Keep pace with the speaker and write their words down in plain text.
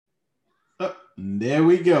There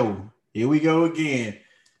we go. Here we go again.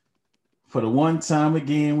 For the one time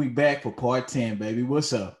again, we back for part 10, baby.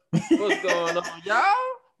 What's up? What's going on, y'all?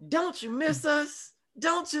 Don't you miss us?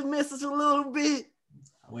 Don't you miss us a little bit?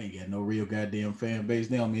 We ain't got no real goddamn fan base.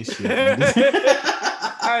 They don't miss shit.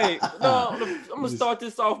 Hey, no, I'm gonna start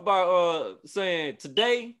this off by saying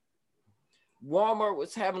today Walmart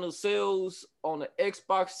was having the sales on the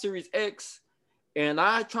Xbox Series X, and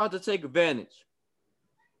I tried to take advantage.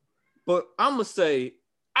 But I'm gonna say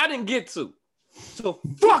I didn't get to. So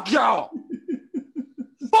fuck y'all.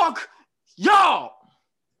 Fuck y'all.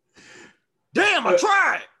 Damn, I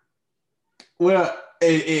tried. Well,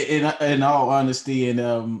 in all honesty,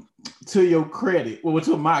 and to your credit, well,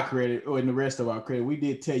 to my credit, or in the rest of our credit, we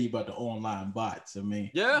did tell you about the online bots. I mean,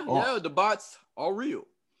 yeah, the bots are real.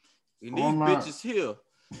 And these online, bitches here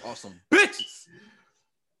are some bitches.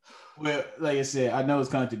 Well, like I said, I know it's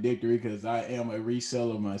contradictory because I am a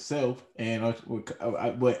reseller myself, and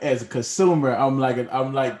but as a consumer, I'm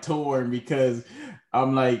like torn because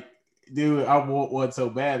I'm like, dude, I want one so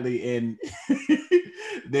badly, and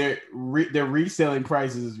their reselling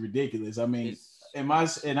prices is ridiculous. I mean, in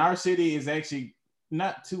our city is actually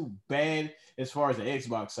not too bad as far as the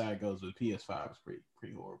Xbox side goes, but PS5 is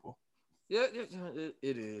pretty horrible. Yeah,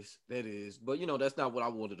 it is. That is. But you know, that's not what I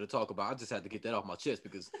wanted to talk about. I just had to get that off my chest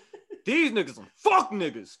because these niggas some fuck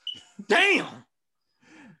niggas. Damn.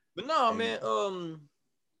 But no, man,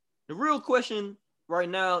 the real question right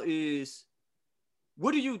now is,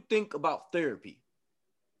 what do you think about therapy?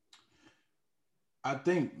 I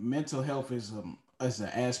think mental health is an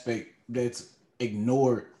aspect that's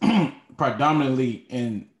ignored predominantly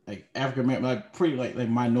in like African American, like pretty like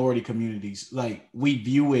minority communities. Like we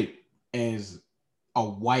view it as a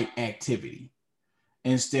white activity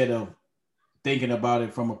instead of thinking about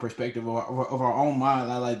it from a perspective of our own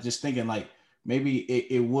mind. I like just thinking like maybe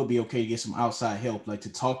it would be okay to get some outside help, like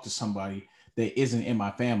to talk to somebody that isn't in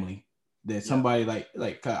my family, that somebody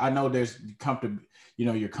like I know there's comfortable,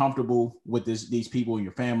 you're comfortable with these people in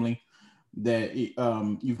your family that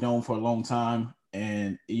you've known for a long time,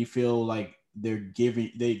 and you feel like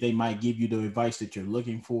they might give you the advice that you're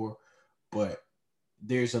looking for, but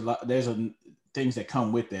there's things that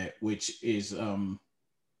come with that, which is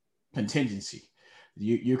contingency.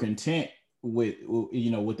 You're content with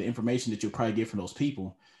with the information that you'll probably get from those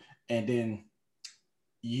people, and then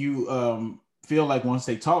you feel like once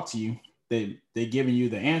they talk to you, they're giving you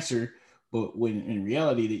the answer, but when in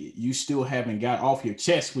reality you still haven't got off your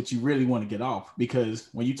chest what you really want to get off. Because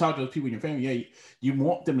when you talk to those people in your family, yeah, you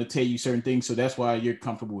want them to tell you certain things, so that's why you're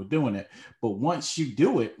comfortable with doing it. But once you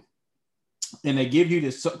do it and they give you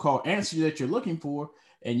the so-called answer that you're looking for,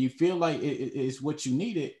 and you feel like it is what you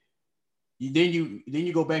needed, then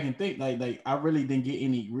you go back and think like I really didn't get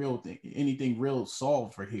anything real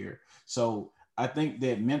solved for here. So I think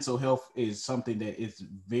that mental health is something that is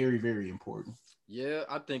very, very important. Yeah,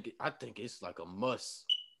 I think it's like a must.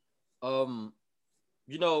 Um,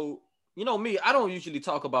 you know, me, I don't usually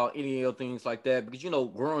talk about any of things like that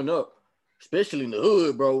because growing up, especially in the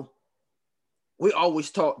hood, bro, we always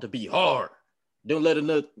taught to be hard. Don't let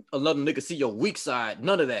another nigga see your weak side.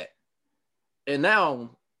 None of that. And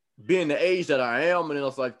now, being the age that I am and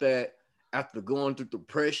else like that, after going through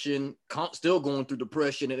depression, still going through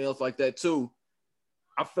depression and else like that too,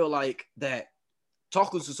 I feel like that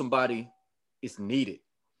talking to somebody is needed.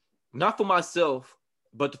 Not for myself,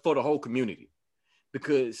 but for the whole community.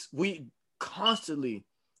 Because we constantly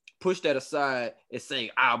push that aside and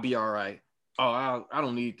say, I'll be all right. Oh, I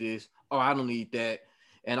don't need this. Oh, I don't need that.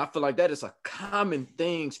 And I feel like that is a common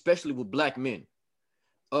thing, especially with black men.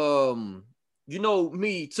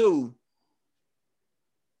 Me too,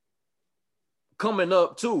 coming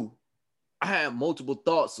up too, I had multiple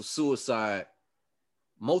thoughts of suicide,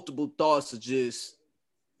 multiple thoughts of just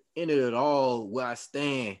in it at all where I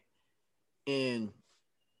stand. And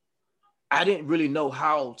I didn't really know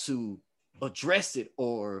how to address it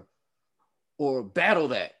or battle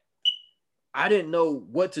that. I didn't know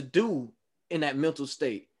what to do in that mental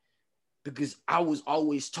state because I was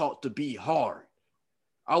always taught to be hard.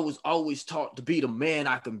 I was always taught to be the man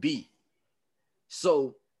I can be.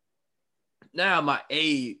 So now my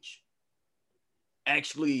age,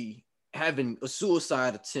 actually having a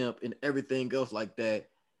suicide attempt and everything else like that,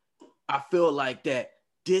 I feel like that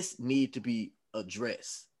this need to be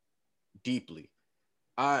addressed deeply.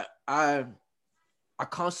 I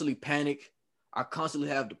constantly panic. I constantly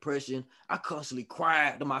have depression. I constantly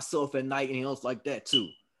cry to myself at night and else like that too.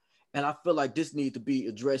 And I feel like this needs to be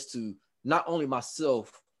addressed to not only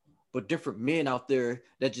myself, but different men out there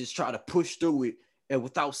that just try to push through it and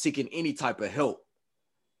without seeking any type of help.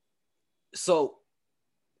 So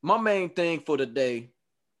my main thing for today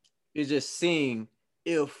is just seeing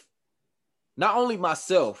if not only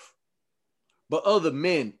myself, but other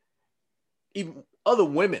men, even other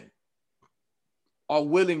women, are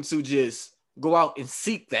willing to just go out and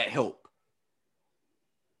seek that help.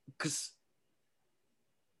 Because,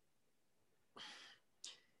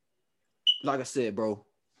 like I said, bro,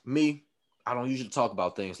 I don't usually talk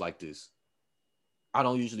about things like this. I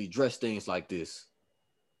don't usually address things like this.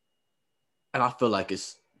 And I feel like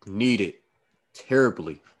it's needed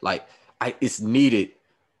terribly. Like, it's needed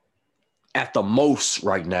at the most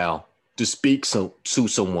right now to speak to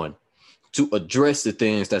someone, to address the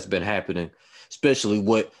things that's been happening, especially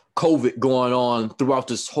with COVID going on throughout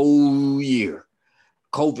this whole year.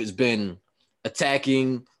 COVID's been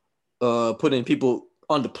attacking, putting people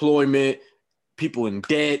unemployment, people in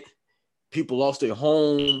debt, people lost their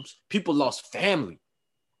homes, people lost family.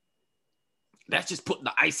 That's just putting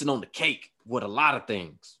the icing on the cake with a lot of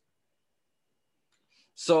things.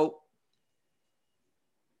 So,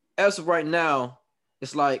 as of right now,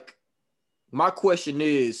 it's like, my question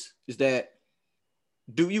is that,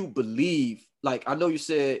 do you believe, like, I know you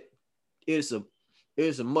said it's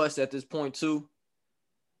a must at this point too,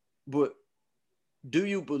 but do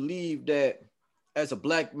you believe that as a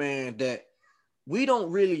black man that we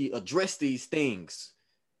don't really address these things?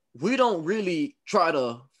 We don't really try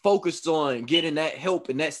to focus on getting that help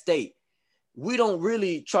in that state. We don't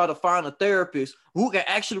really try to find a therapist who can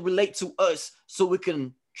actually relate to us so we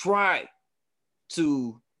can try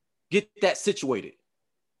to get that situated.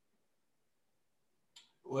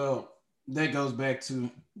 Well, that goes back to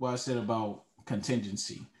what I said about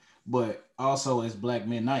contingency. But also, as black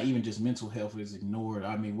men, not even just mental health is ignored.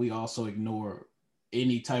 I mean, we also ignore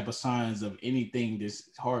any type of signs of anything that's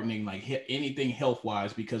hardening, like anything health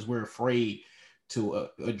wise, because we're afraid to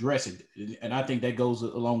address it. And I think that goes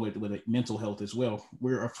along with mental health as well.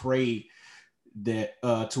 We're afraid that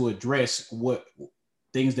to address what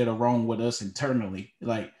things that are wrong with us internally.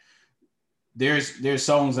 Like there's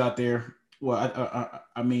songs out there. Well,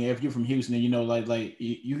 I mean, if you're from Houston, you know, like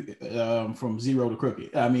you from Zero to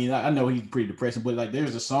Crooked. I mean, I know he's pretty depressing, but like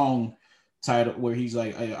there's a song title where he's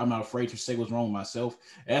like, I'm not afraid to say what's wrong with myself.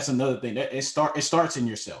 That's another thing. That it starts in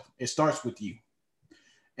yourself. It starts with you.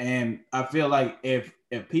 And I feel like if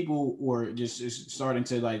people were just starting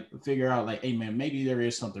to like figure out like, hey man, maybe there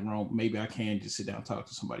is something wrong. Maybe I can just sit down and talk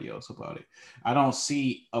to somebody else about it. I don't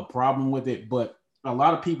see a problem with it, but a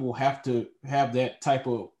lot of people have to have that type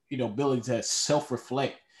of ability to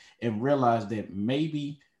self-reflect and realize that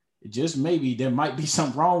maybe, just maybe, there might be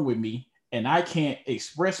something wrong with me and I can't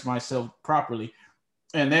express myself properly.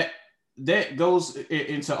 And that goes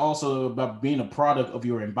into also about being a product of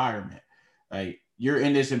your environment. Like you're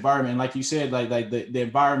in this environment, like you said, like the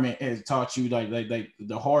environment has taught you like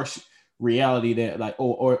the harsh reality that like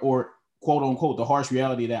or quote unquote the harsh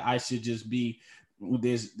reality that I should just be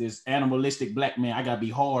this animalistic black man. I gotta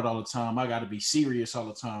be hard all the time. I gotta be serious all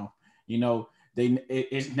the time. You know,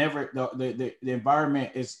 it's never the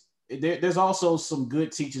environment is there's also some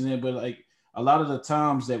good teachings in it, but like a lot of the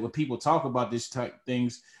times that when people talk about this type of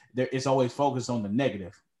things, it's always focused on the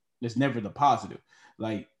negative. It's never the positive.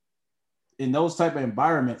 Like in those type of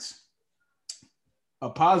environments, a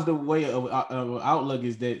positive way of outlook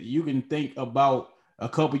is that you can think about a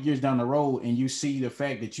couple years down the road and you see the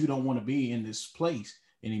fact that you don't want to be in this place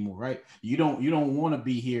anymore, right? You don't want to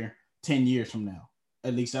be here 10 years from now.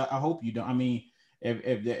 At least I hope you don't. I mean,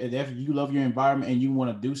 if you love your environment and you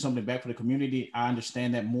want to do something back for the community, I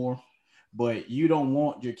understand that more. But you don't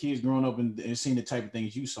want your kids growing up and seeing the type of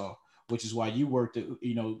things you saw, which is why you work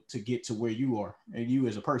to get to where you are, and you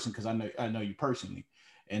as a person, because I know you personally.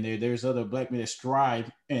 And there's other black men that strive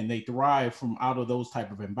and they thrive from out of those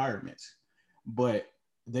type of environments. But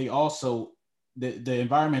they also the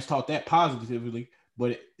environment's taught that positively,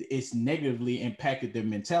 but it's negatively impacted their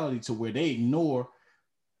mentality to where they ignore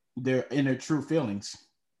their inner true feelings.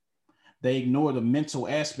 They ignore the mental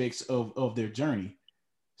aspects of their journey.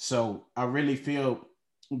 So I really feel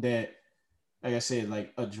that, like I said,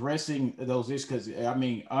 like addressing those issues, because I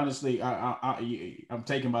mean, honestly, I'm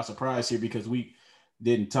taken by surprise here because we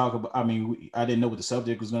didn't talk about. I mean, I didn't know what the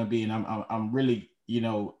subject was going to be, and I'm really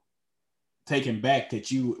taken back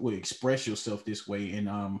that you would express yourself this way, and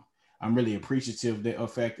I'm really appreciative that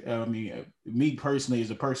of fact. I mean, me personally as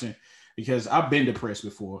a person, because I've been depressed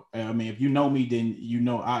before. I mean, if you know me, then you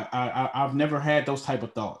know I've never had those type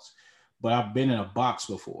of thoughts, but I've been in a box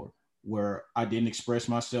before where I didn't express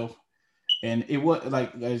myself, and it was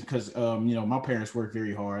like because my parents worked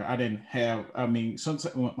very hard. I didn't have. I mean,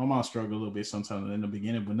 sometimes my mom struggled a little bit sometimes in the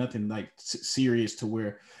beginning, but nothing like serious to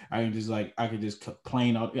where I could just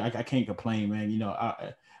complain. I can't complain, man.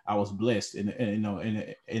 I was blessed, and you know,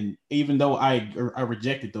 and even though I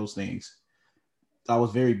rejected those things, I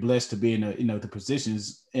was very blessed to be in the, you know, the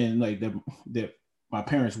positions and like that my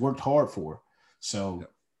parents worked hard for. So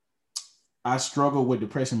I struggled with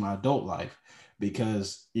depression in my adult life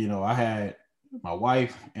because, you know, I had my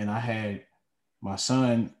wife and I had my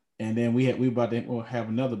son, and then we about to have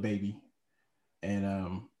another baby, and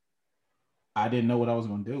I didn't know what I was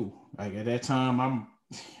gonna do. Like at that time,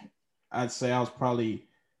 I'd say I was probably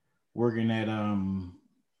working at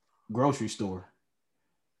grocery store,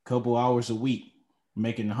 couple hours a week,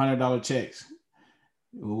 making $100 checks.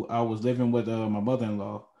 I was living with my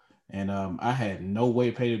mother-in-law, and I had no way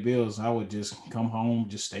to pay the bills. I would just come home,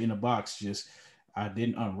 just stay in the box. Just I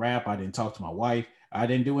didn't unwrap. I didn't talk to my wife. I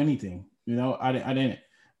didn't do anything. You know, I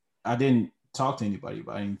didn't talk to anybody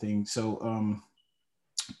about anything. So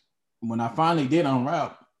when I finally did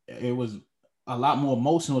unwrap, it was a lot more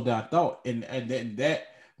emotional than I thought, and that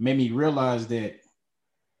made me realize that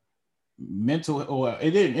mental, or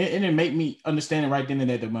it didn't make me understand it right then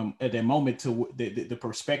and at that moment to the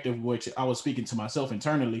perspective which I was speaking to myself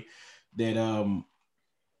internally, that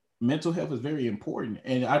mental health is very important.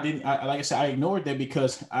 And I didn't, like I said, I ignored that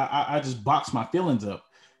because I just boxed my feelings up.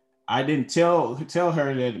 I didn't tell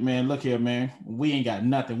her that, man, look here, man, we ain't got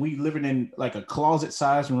nothing. We living in like a closet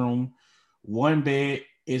sized room, one bed.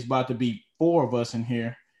 Is about to be four of us in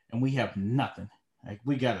here, and we have nothing. Like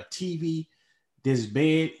we got a TV, this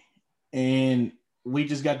bed, and we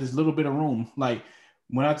just got this little bit of room. Like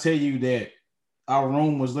when I tell you that our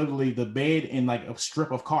room was literally the bed and like a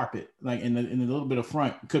strip of carpet, like in the little bit of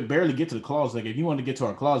front, could barely get to the closet. Like if you wanted to get to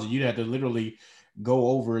our closet, you'd have to literally go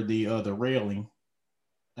over the railing.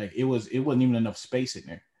 Like it wasn't even enough space in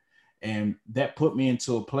there. And that put me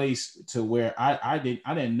into a place to where I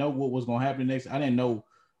didn't know what was going to happen next. I didn't know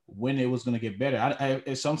when it was going to get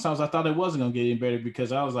better. Sometimes I thought it wasn't going to get any better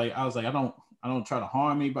because I was like I don't try to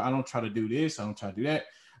harm me, but I don't try to do this, I don't try to do that.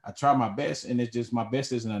 I try my best, and it's just my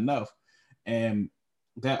best isn't enough. And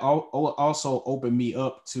that also opened me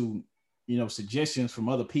up to, you know, suggestions from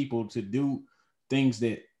other people to do things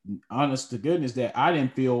that, honest to goodness, that I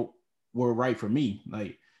didn't feel were right for me.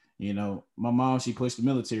 Like, you know, my mom, she pushed the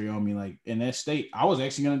military on me. Like in that state, I was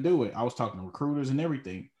actually going to do it. I was talking to recruiters and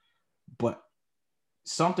everything, but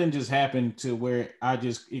something just happened to where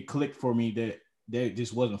it clicked for me that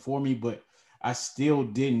just wasn't for me. But I still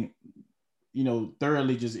didn't, you know,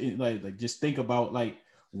 thoroughly just like just think about like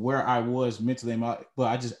where I was mentally.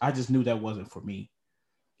 But I just knew that wasn't for me.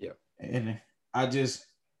 Yeah. And I just,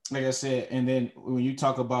 like I said, and then when you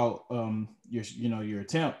talk about your, you know, your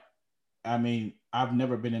attempt, I mean, I've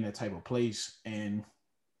never been in that type of place, and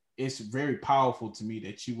it's very powerful to me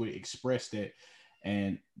that you would express that.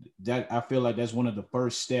 And that, I feel like that's one of the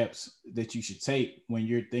first steps that you should take when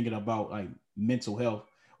you're thinking about like mental health,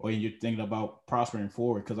 or you're thinking about prospering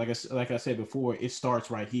forward. Because like I said before, it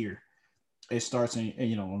starts right here. It starts in,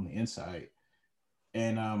 you know, on the inside.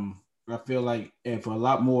 And I feel like if a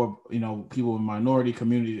lot more, you know, people in minority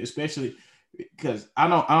communities, especially because I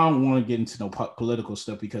don't want to get into no political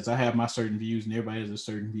stuff, because I have my certain views and everybody has a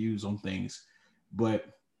certain views on things, but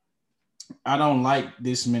I don't like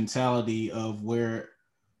this mentality of where,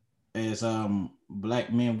 as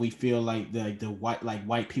black men, we feel like the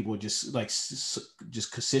white people just like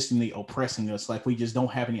just consistently oppressing us, like we just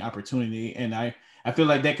don't have any opportunity. And I feel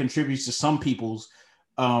like that contributes to some people's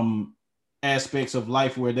um aspects of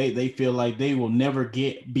life where they feel like they will never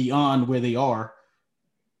get beyond where they are,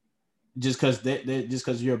 just because just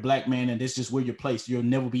because you're a black man and this just where you're placed, you'll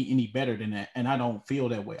never be any better than that. And I don't feel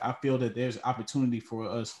that way. I feel that there's opportunity for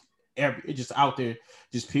us it's just out there,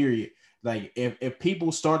 just period. Like if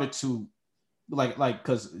people started to like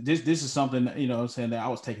because this is something that, you know what I'm saying, that I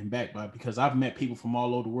was taken back by, because I've met people from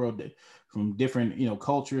all over the world, that from different, you know,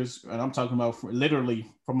 cultures, and I'm talking about literally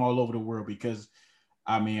from all over the world. Because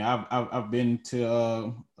I mean, I've been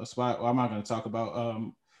to a spot, well, I'm not going to talk about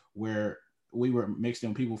where we were mixed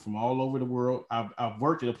in people from all over the world. I've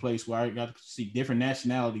worked at a place where I got to see different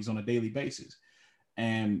nationalities on a daily basis,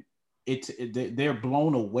 and they're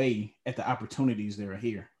blown away at the opportunities that are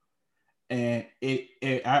here. And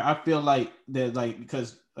I feel like that, like,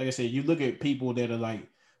 because like I said, you look at people that are like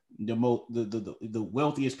the most the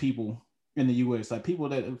wealthiest people in the U.S., like people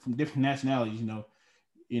that are from different nationalities,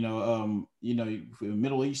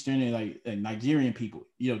 Middle Eastern and like Nigerian people,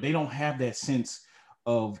 you know, they don't have that sense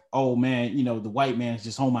of, oh man, you know, the white man is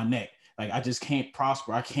just on my neck. Like I just can't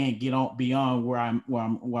prosper. I can't get on beyond where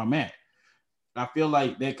I'm at. I feel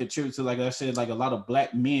like that contributes to, like I said, like a lot of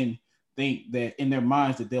black men think that in their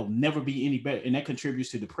minds that they'll never be any better, and that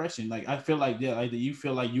contributes to depression. Like I feel like that, like that you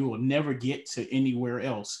feel like you will never get to anywhere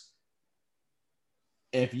else.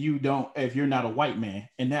 if you're not a white man,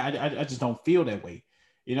 and that, I just don't feel that way.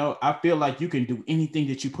 You know, I feel like you can do anything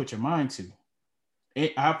that you put your mind to.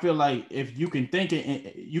 I feel like if you can think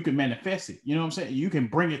it, you can manifest it. You know what I'm saying? You can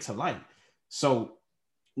bring it to light. So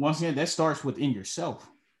once again, that starts within yourself.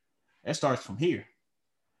 That starts from here.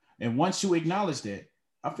 And once you acknowledge that,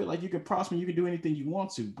 I feel like you can prosper. You can do anything you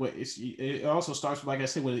want to, but it also starts, like I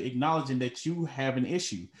said, with acknowledging that you have an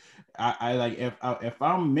issue. I like if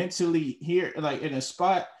I'm mentally here, like in a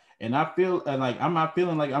spot, and I feel like I'm not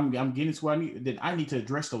feeling like I'm getting to where I need, then I need to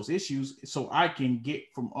address those issues so I can get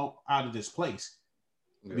from out of this place.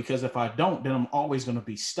 Yeah. Because if I don't, then I'm always going to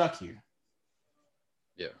be stuck here.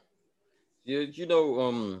 Yeah. Yeah.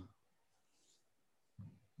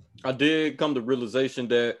 I did come to realization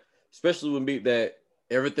that, especially with me, that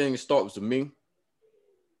everything starts with me.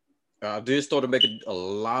 I did start to make a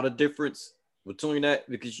lot of difference between that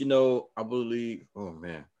because, I believe, oh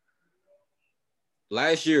man,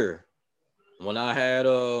 last year when I had,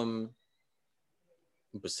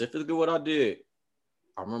 specifically what I did,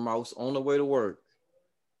 I remember I was on the way to work.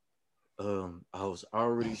 I was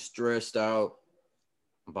already stressed out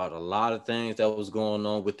about a lot of things that was going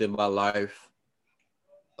on within my life.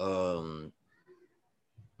 Um,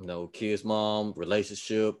 kids, mom,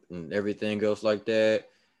 relationship, and everything else like that.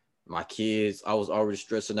 My kids, I was already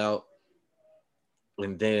stressing out.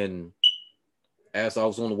 And then as I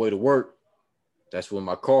was on the way to work, that's when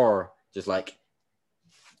my car just like,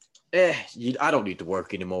 I don't need to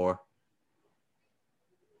work anymore.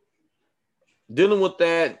 Dealing with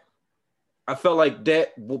that, I felt like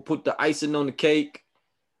that will put the icing on the cake.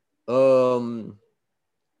 What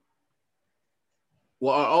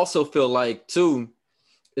I also feel like too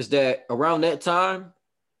is that around that time,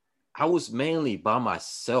 I was mainly by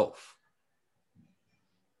myself.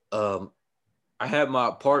 Um, I had my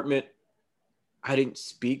apartment. I didn't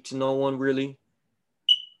speak to no one really.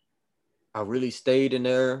 I really stayed in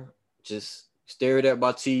there, just stared at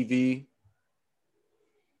my TV.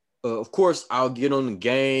 Of course, I'll get on the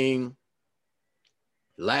game,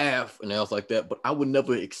 laugh, and else like that, but I would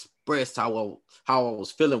never express how I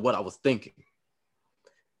was feeling, what I was thinking.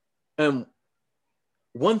 And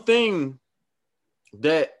one thing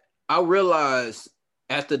that I realized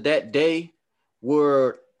after that day,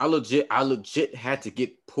 where I legit had to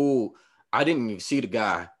get pulled. I didn't even see the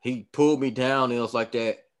guy. He pulled me down and it was like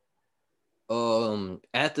that.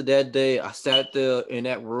 After that day, I sat there in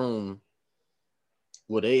that room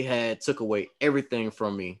where they had took away everything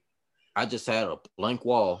from me. I just had a blank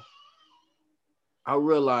wall. I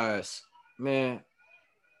realized, man,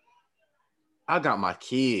 I got my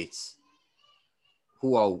kids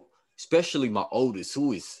who are, especially my oldest,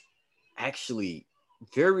 who is actually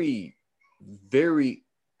very, very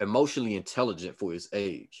emotionally intelligent for his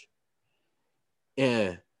age.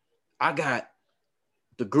 And I got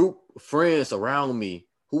the group of friends around me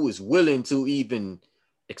who is willing to even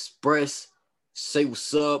express, say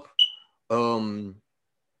what's up, um,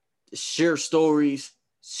 share stories,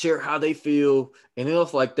 share how they feel, and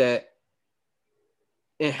stuff like that,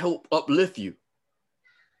 and help uplift you.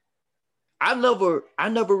 I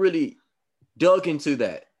never really dug into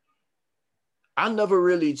that. I never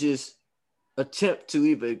really just attempt to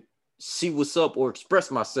even see what's up or express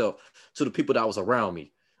myself to the people that was around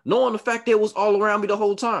me, knowing the fact that it was all around me the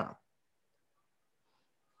whole time.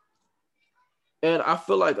 And I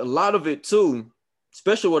feel like a lot of it too,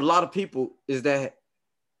 especially with a lot of people, is that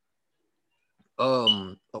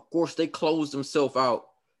of course they closed themselves out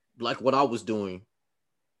like what I was doing,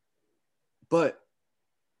 but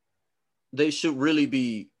they should really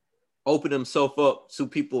be open themselves up to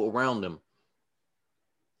people around them.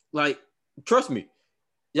 Like, trust me,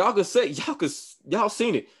 y'all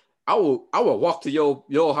seen it. I will walk to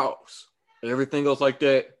your house and everything else like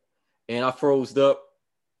that, and I froze up.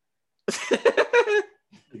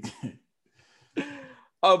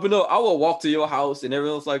 But no, I will walk to your house and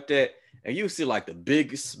everything else like that, and you see like the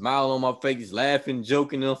biggest smile on my face, laughing,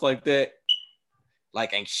 joking, and stuff like that.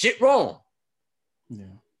 Like ain't shit wrong. Yeah.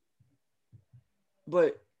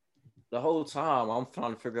 But the whole time I'm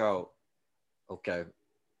trying to figure out, okay,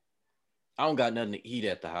 I don't got nothing to eat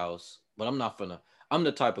at the house, but I'm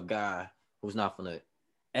the type of guy who's not gonna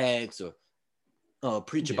ask or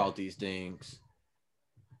preach Yeah. about these things.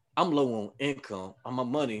 I'm low on income, on my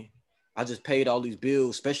money. I just paid all these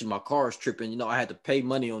bills, especially my car's tripping. I had to pay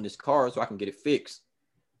money on this car so I can get it fixed.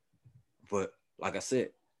 But like I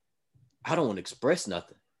said, I don't want to express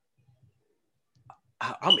nothing.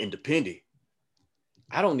 I'm independent.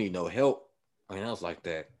 I don't need no help. I was like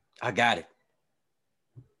that. I got it.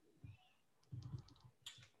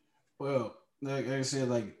 Well, like I said,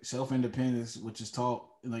 like self-independence, which is taught,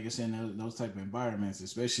 like I said, in those type of environments,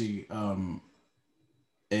 especially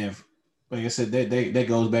if, like I said, that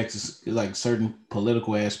goes back to like certain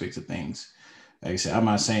political aspects of things. Like I said, I'm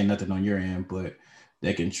not saying nothing on your end, but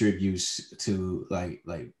that contributes to like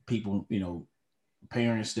people,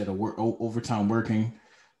 parents that are overtime working,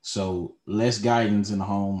 so less guidance in the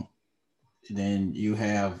home. Then you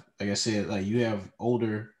have, like I said, like you have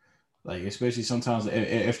older, like especially sometimes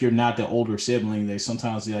if you're not the older sibling, they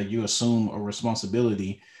sometimes like you assume a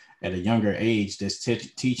responsibility at a younger age that's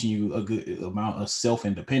teaching you a good amount of self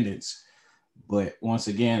independence. But once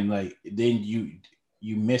again, like then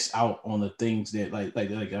you miss out on the things that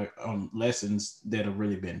lessons that have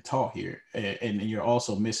really been taught here, and you're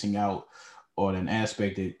also missing out on an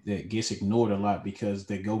aspect that gets ignored a lot because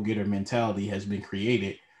the go-getter mentality has been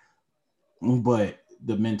created. But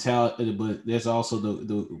the mentality, but there's also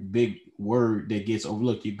the big word that gets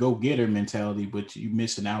overlooked, you go-getter mentality, but you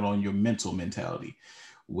missing out on your mental mentality,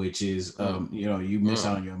 which is Mm, you miss mm,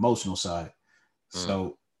 out on your emotional side. mm,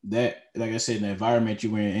 So that, like I said, in the environment you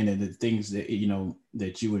were in and the things that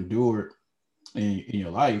that you endured in your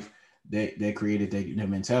life, that created that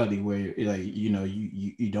mentality where like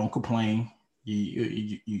you don't complain,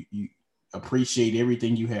 you appreciate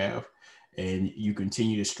everything you have, and you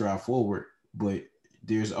continue to strive forward. But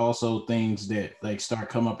there's also things that like start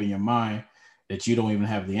come up in your mind that you don't even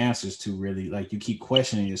have the answers to, really. Like you keep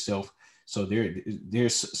questioning yourself. So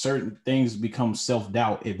there's certain things become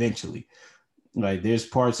self-doubt eventually. Like there's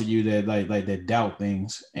parts of you that like that doubt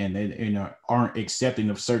things, and they aren't accepting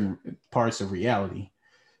of certain parts of reality.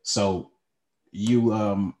 So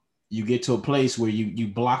you you get to a place where you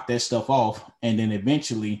block that stuff off, and then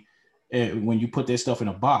eventually, when you put that stuff in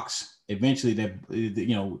a box, eventually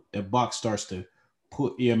that box starts to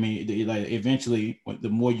put. I mean, like eventually, the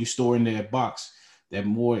more you store into that box, that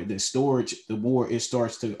more the storage, the more it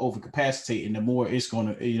starts to overcapacitate, and the more it's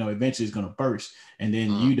gonna eventually it's gonna burst, and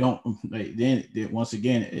then mm. you don't like then once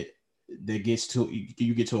again that gets to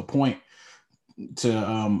you get to a point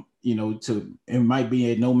to to it might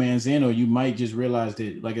be at no man's end, or you might just realize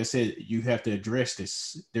that, like I said, you have to address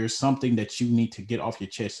this. There's something that you need to get off your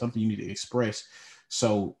chest, something you need to express,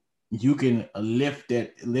 so you can lift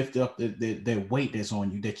up that weight that's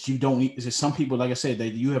on you that you don't need. There's some people, like I said,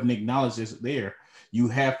 that you haven't acknowledged is there. You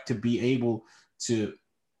have to be able to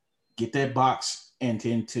get that box and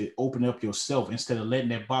then to open up yourself instead of letting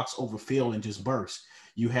that box overfill and just burst.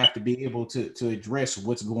 You have to be able to address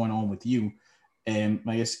what's going on with you. And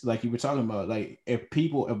like you were talking about, like if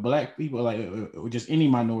black people, like or just any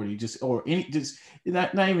minority, just or any just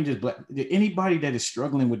not even just black, anybody that is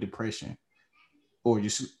struggling with depression, or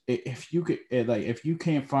just if you could like if you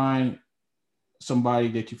can't find somebody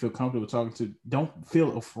that you feel comfortable talking to, don't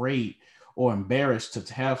feel afraid or embarrassed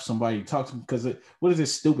to have somebody talk to, because what is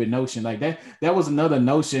this stupid notion like that was another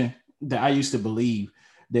notion that I used to believe,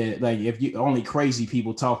 that like if you only crazy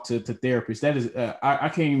people talk to therapists. That is I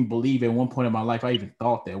can't even believe at one point in my life I even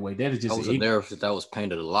thought that way. That is That just was a narrative that was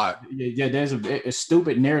painted a lot. yeah, there's a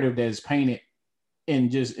stupid narrative that is painted, and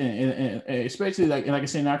just and especially like I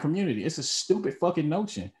said, in our community, it's a stupid fucking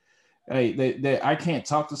notion. Hey, that I can't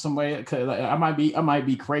talk to somebody because like, I might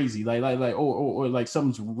be crazy, or like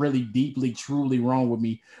something's really deeply, truly wrong with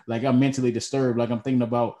me. Like I'm mentally disturbed, like I'm thinking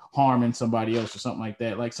about harming somebody else or something like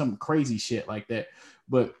that, like some crazy shit like that.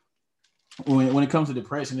 But when it comes to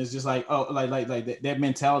depression, it's just like, oh, like that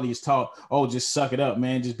mentality is taught. Oh, just suck it up,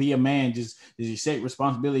 man. Just be a man. Just accept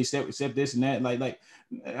responsibility, accept this and that. Like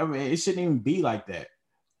I mean, it shouldn't even be like that.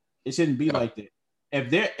 It shouldn't be Yeah. like that.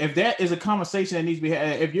 If that is a conversation that needs to be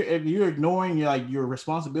had, if you're ignoring your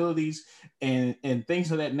responsibilities and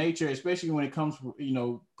things of that nature, especially when it comes from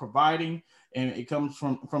providing, and it comes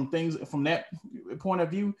from things from that point of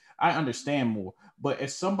view, I understand more. But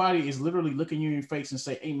if somebody is literally looking you in your face and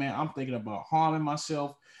say, "Hey man, I'm thinking about harming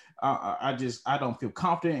myself. I don't feel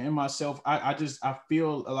confident in myself. I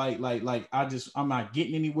feel like I'm not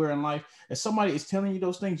getting anywhere in life." If somebody is telling you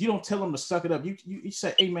those things, you don't tell them to suck it up. You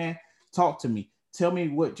say, "Hey man, talk to me. Tell me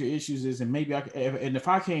what your issues is, and maybe I can, and if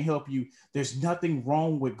I can't help you, there's nothing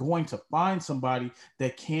wrong with going to find somebody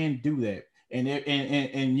that can do that." And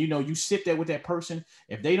you sit there with that person.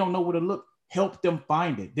 If they don't know where to look, help them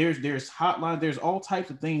find it. There's hotline. There's all types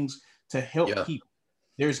of things to help Yeah. people.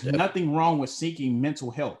 There's Definitely. nothing wrong with seeking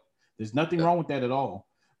mental help. There's nothing Yeah. wrong with that at all.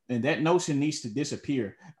 And that notion needs to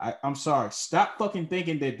disappear. I'm sorry. Stop fucking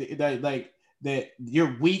thinking that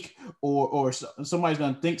you're weak, or somebody's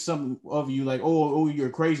gonna think something of you like, oh, you're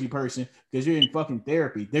a crazy person because you're in fucking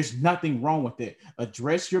therapy. There's nothing wrong with that.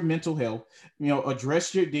 Address your mental health,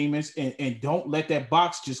 address your demons, and don't let that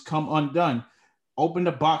box just come undone. Open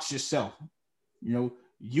the box yourself. You know,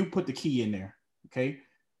 you put the key in there. Okay.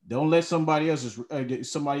 Don't let somebody else's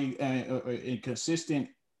somebody inconsistent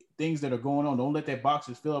things that are going on. Don't let that box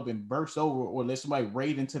just fill up and burst over, or let somebody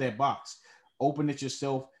raid into that box. Open it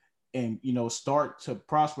yourself, and start to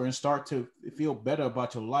prosper and start to feel better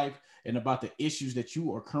about your life and about the issues that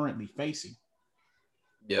you are currently facing.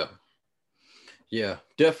 Yeah. Yeah,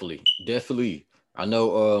 definitely. Definitely. I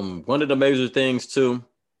know one of the major things too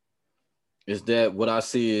is that what I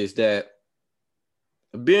see is that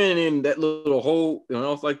being in that little hole,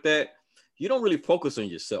 like that, you don't really focus on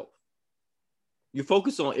yourself. You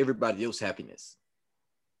focus on everybody else's happiness.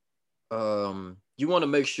 You want to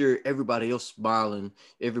make sure everybody else smiling,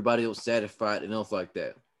 everybody else satisfied, and else like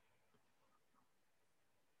that.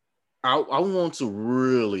 I want to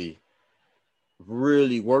really,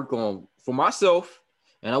 really work on for myself,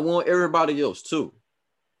 and I want everybody else too.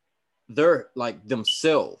 They're like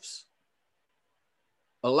themselves.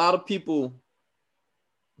 A lot of people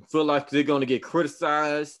feel like they're going to get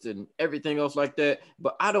criticized and everything else like that,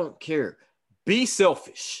 but I don't care. Be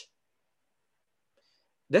selfish.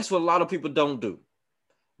 That's what a lot of people don't do.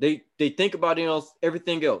 They think about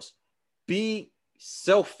everything else. Be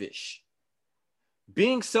selfish.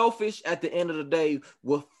 Being selfish at the end of the day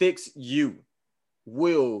will fix you,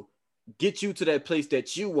 will get you to that place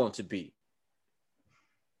that you want to be.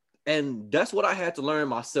 And that's what I had to learn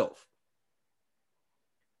myself.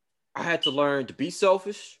 I had to learn to be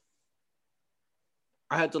selfish.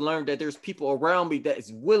 I had to learn that there's people around me that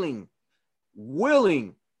is willing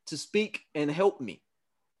to speak and help me.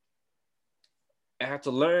 I had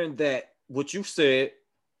to learn that what you said,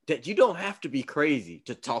 that you don't have to be crazy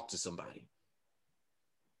to talk to somebody.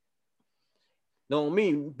 No,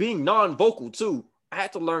 me being non-vocal too, I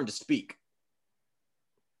had to learn to speak.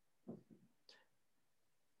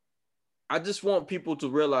 I just want people to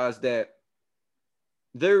realize that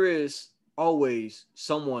there is always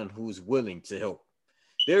someone who's willing to help.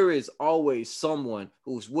 There is always someone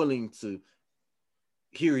who's willing to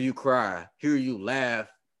hear you cry, hear you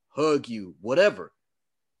laugh, hug you, whatever.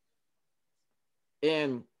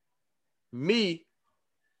 And me,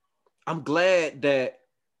 I'm glad that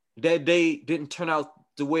that day didn't turn out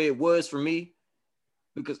the way it was for me,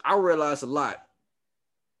 because I realized a lot.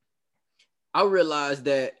 I realized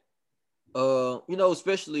that,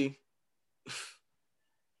 especially,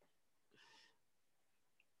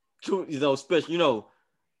 especially,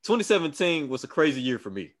 2017 was a crazy year for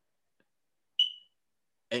me.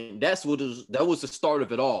 And that was the start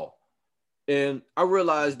of it all. And I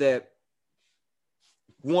realized that,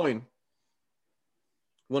 one,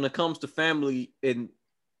 when it comes to family and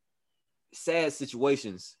sad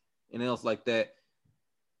situations and else like that,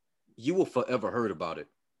 you will forever heard about it.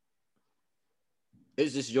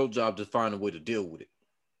 It's just your job to find a way to deal with it.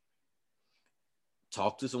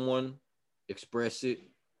 Talk to someone, express it,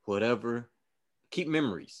 whatever. Keep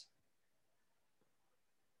memories.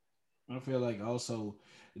 I feel like also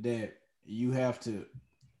that you have to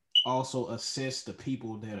also assess the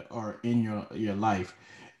people that are in your life.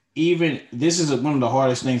 Even this is one of the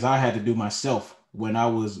hardest things I had to do myself when I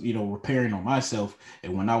was repairing on myself,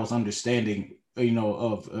 and when I was understanding I'm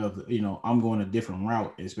going a different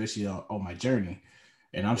route, especially on my journey,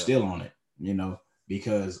 and I'm Yeah. still on it,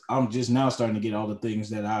 because I'm just now starting to get all the things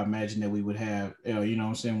that I imagined that we would have, what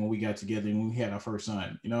I'm saying, when we got together and when we had our first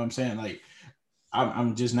son, you know what I'm saying? Like,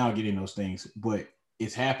 I'm just now getting those things, but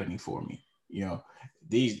it's happening for me.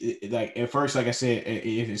 These, like, at first, like I said,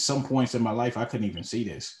 at some points in my life, I couldn't even see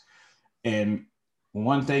this. And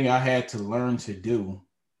one thing I had to learn to do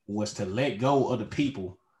was to let go of the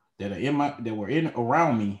people that were in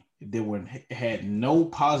around me that had no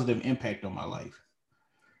positive impact on my life.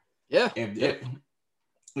 Yeah. If, Yeah. if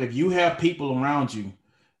if you have people around you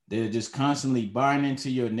that are just constantly buying into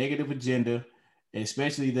your negative agenda,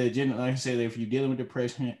 especially the agenda, like I said, if you're dealing with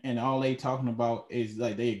depression and all they talking about is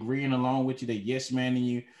like they agreeing along with you, they yes manning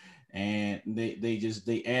you, and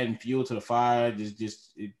they adding fuel to the fire,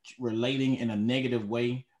 just relating in a negative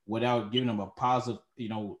way without giving them a positive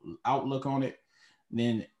outlook on it,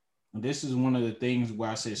 then this is one of the things where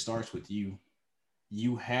I say it starts with you.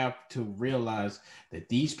 You have to realize that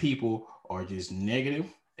these people are just negative.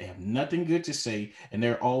 They have nothing good to say, and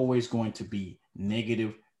they're always going to be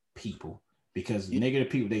negative people, because Yeah. negative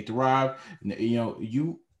people, they thrive.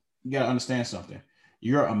 You got to understand something.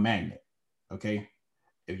 You're a magnet, okay?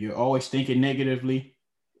 If you're always thinking negatively,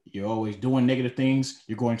 you're always doing negative things,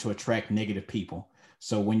 you're going to attract negative people.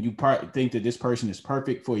 So when you think that this person is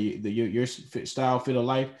perfect for you, your style fit of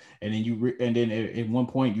life, and then and then at one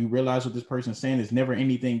point you realize what this person is saying is never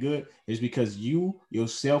anything good, is because you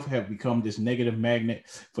yourself have become this negative magnet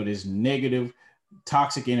for this negative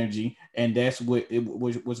toxic energy, and that's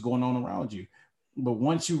what's going on around you. But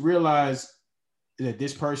once you realize that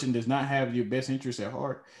this person does not have your best interest at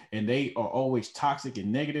heart, and they are always toxic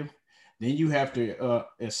and negative, then you have to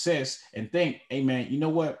assess and think, hey man, you know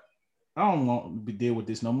what? I don't want to deal with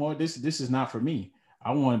this no more. This is not for me.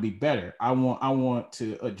 I want to be better. I want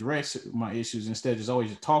to address my issues instead of just always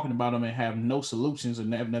just talking about them and have no solutions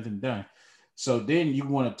and have nothing done. So then you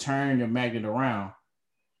want to turn your magnet around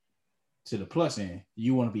to the plus end.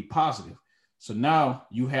 You want to be positive. So now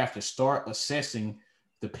you have to start assessing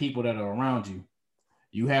the people that are around you.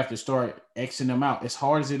 You have to start Xing them out as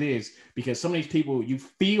hard as it is, because some of these people, you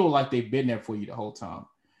feel like they've been there for you the whole time.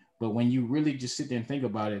 But when you really just sit there and think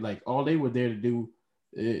about it, like all they were there to do,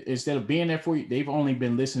 instead of being there for you, they've only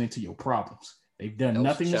been listening to your problems. They've done That was a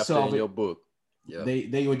nothing to chapter in solve it. your book. Yeah.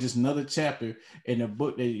 They were just another chapter in the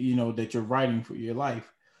book that that you're writing for your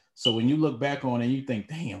life. So when you look back on it, you think,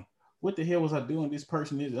 damn, what the hell was I doing? This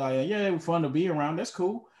person is, yeah, they were fun to be around. That's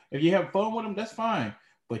cool. If you have fun with them, that's fine.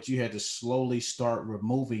 But you had to slowly start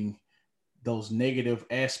removing those negative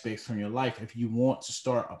aspects from your life if you want to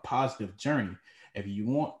start a positive journey. If you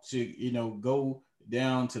want to, go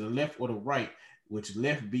down to the left or the right, which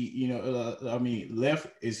left be, left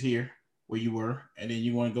is here where you were, and then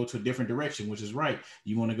you want to go to a different direction, which is right.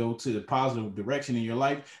 You want to go to the positive direction in your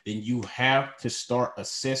life, then you have to start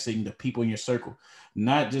assessing the people in your circle,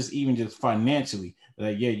 not just even just financially.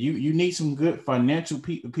 Like, yeah, you need some good financial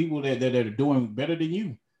people that are doing better than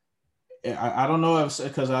you. I don't know if,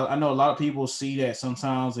 because I know a lot of people see that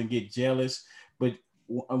sometimes and get jealous, but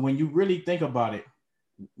when you really think about it,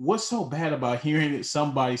 what's so bad about hearing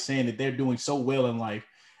somebody saying that they're doing so well in life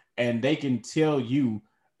and they can tell you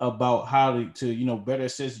about how to better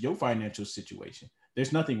assess your financial situation?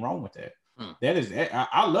 There's nothing wrong with that. Hmm. That is,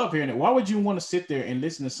 I love hearing it. Why would you want to sit there and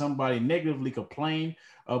listen to somebody negatively complain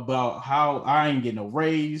about how I ain't getting a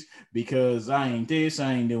raise because I ain't this,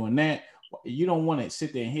 I ain't doing that? You don't want to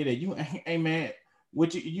sit there and hear that. Hey man,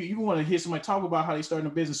 what you want to hear somebody talk about how they starting a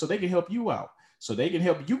business so they can help you out, so they can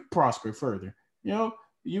help you prosper further. I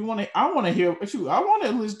want to hear what you. I want to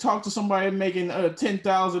at least talk to somebody making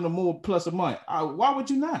 10,000 or more plus a month. Why would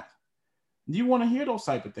you not? You want to hear those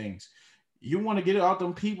type of things. You want to get it out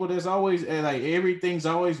them people that's always like everything's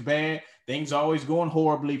always bad. Things always going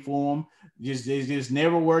horribly for them. Just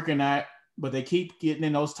never working out. But they keep getting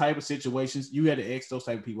in those type of situations. You got to X those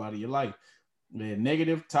type of people out of your life. They're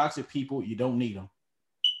negative, toxic people. You don't need them.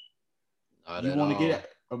 Not You at want to all. get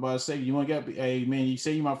about to say you want to get, hey man, you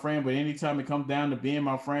say you're my friend, but anytime it comes down to being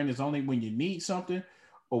my friend, it's only when you need something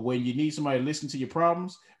or when you need somebody to listen to your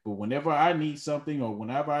problems. But whenever I need something or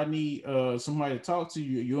whenever I need somebody to talk to,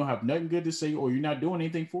 you don't have nothing good to say, or you're not doing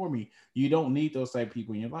anything for me. You don't need those type of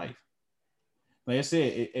people in your life. Like I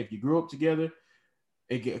said, if you grew up together,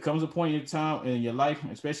 it comes a point in time in your life,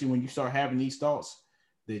 especially when you start having these thoughts,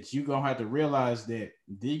 that you're gonna have to realize that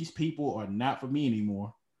these people are not for me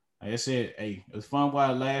anymore. Like I said, hey, it was fun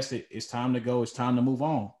while it lasted. It's time to go. It's time to move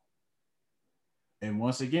on. And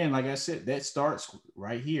once again, like I said, that starts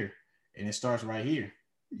right here. And it starts right here.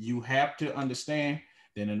 You have to understand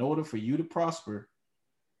that in order for you to prosper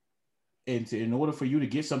in order for you to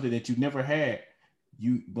get something that you never had,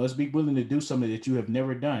 you must be willing to do something that you have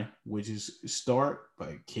never done, which is start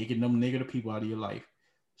by kicking them negative people out of your life.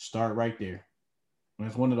 Start right there. And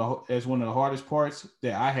that's one of the hardest parts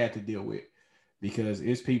that I had to deal with, because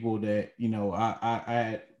it's people that I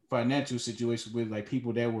had financial situations with, like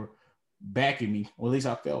people that were backing me, or at least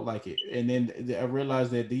I felt like it. And then I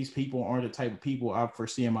realized that these people aren't the type of people I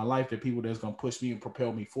foresee in my life. They're people that's gonna push me and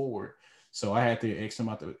propel me forward. So I had to X them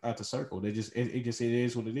out the circle. They just it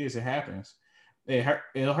is what it is. It happens.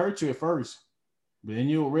 It'll hurt you at first, but then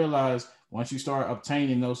you'll realize once you start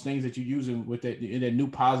obtaining those things that you're using with that new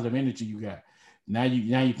positive energy you got. Now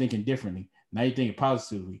you're thinking differently. Now you're thinking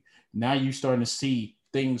positively. Now you're starting to see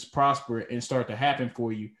things prosper and start to happen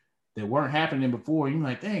for you that weren't happening before. You're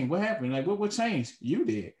like, dang, what happened? Like, what changed? You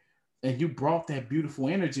did. And you brought that beautiful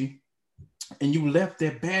energy and you left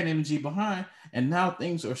that bad energy behind. And now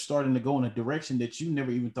things are starting to go in a direction that you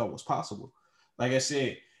never even thought was possible. Like I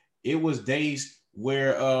said, it was days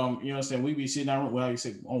where what I'm saying, we be sitting down, well, like I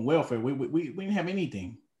said, on welfare. We didn't have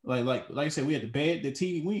anything. Like I said, we had the bed, the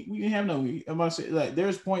TV. We didn't have no. I'm about to say, like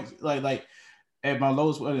there's points like at my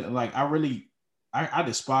lowest, like I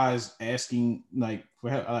despise asking like for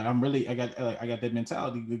help. Like I got that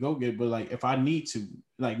mentality to go get it, but like if I need to,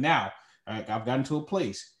 like now, I've gotten to a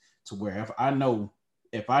place to where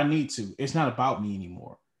if I need to, it's not about me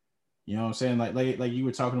anymore. You know what I'm saying? Like you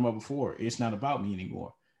were talking about before, it's not about me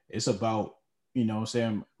anymore. It's about you know what I'm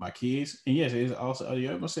saying, my kids. And yes, it's also you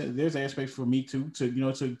know what I'm saying, there's aspects for me too to you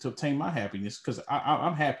know to obtain my happiness because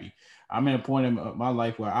I'm happy. I'm at a point in my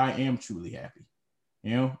life where I am truly happy.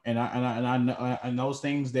 You know, and those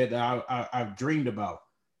things that I've dreamed about,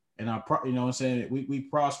 and you know what I'm saying, we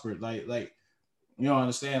prospered like you know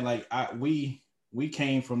understand like we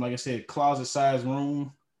came from like I said closet sized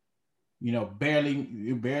room, you know, barely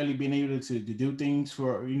being able to do things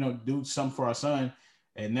for you know do something for our son,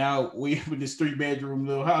 and now we in this 3 bedroom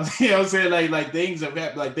little house. You know what I'm saying, like things have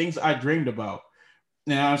happened, like things I dreamed about.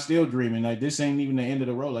 Now I'm still dreaming. Like this ain't even the end of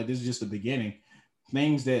the road. Like this is just the beginning.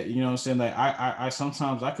 Things that you know what I'm saying. Like I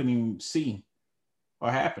sometimes I couldn't even see are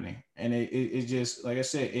happening, and it just like I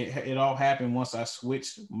said, it all happened once I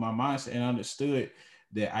switched my mindset and understood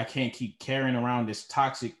that I can't keep carrying around this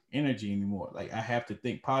toxic energy anymore. Like I have to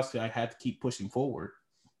think positive. I have to keep pushing forward.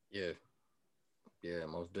 Yeah, yeah,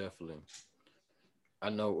 most definitely. I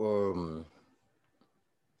know.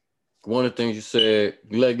 One of the things you said,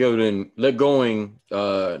 let going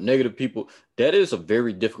negative people. That is a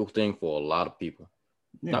very difficult thing for a lot of people.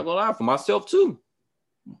 Yeah, Not gonna lie, for myself too.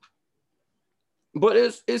 But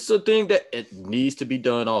it's a thing that it needs to be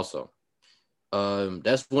done also.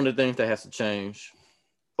 That's one of the things that has to change.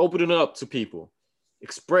 Opening up to people,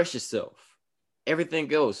 express yourself.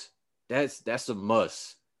 Everything else, that's a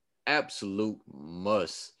must, absolute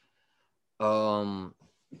must. Um,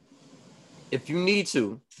 if you need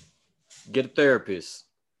to get a therapist,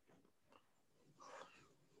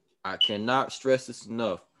 I cannot stress this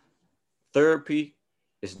enough. Therapy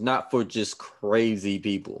is not for just crazy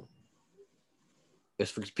people. It's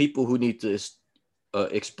for people who need to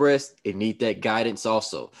express and need that guidance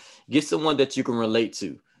also. Get someone that you can relate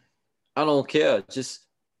to. I don't care. Just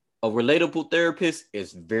a relatable therapist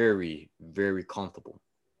is very, very comfortable.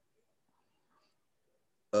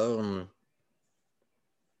 Um,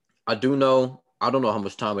 I don't know how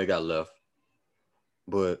much time I got left,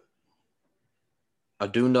 but I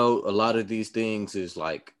do know a lot of these things is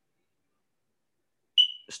like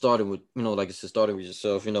starting with, like I said, starting with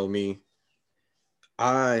yourself, me.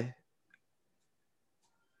 I,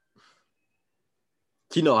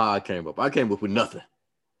 you know how I came up. I came up with nothing.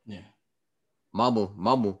 yeah. Mama,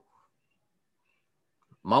 mama,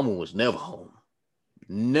 mama was never home.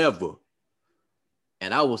 Never.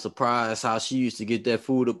 And I was surprised how she used to get that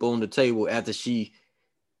food up on the table after she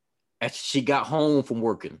got home from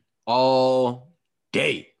working all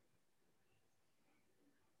day.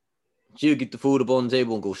 She'll get the food up on the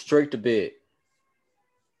table and go straight to bed.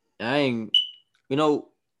 I ain't, you know,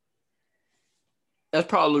 that's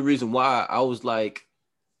probably the reason why I was like,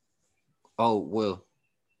 oh, well,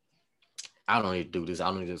 I don't need to do this. I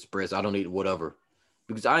don't need to express. I don't need whatever.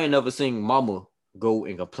 Because I ain't never seen mama go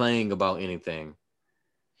and complain about anything,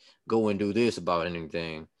 go and do this about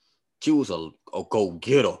anything. She was a go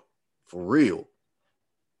getter for real.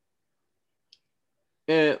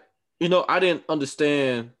 And, I didn't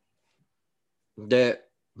understand that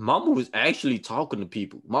mama was actually talking to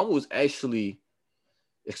people. Mama was actually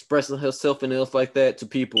expressing herself and stuff like that to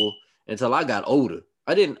people until I got older.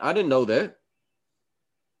 I didn't know that.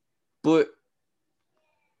 But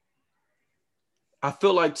I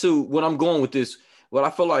feel like too, when I'm going with this, what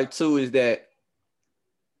I feel like too is that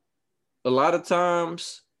a lot of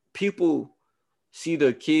times people see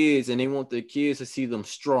their kids and they want their kids to see them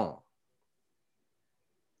strong.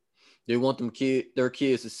 They want their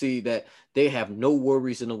kids to see that they have no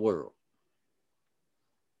worries in the world.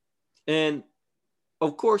 And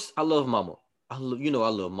of course, I love mama. I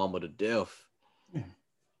love mama to death. Yeah.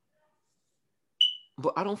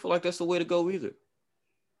 But I don't feel like that's the way to go either.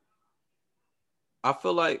 I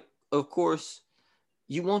feel like, of course,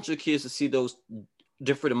 you want your kids to see those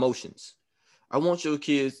different emotions. I want your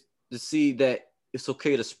kids to see that it's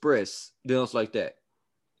okay to express things like that.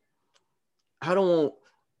 I don't want,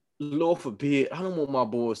 Lord forbid, I don't want my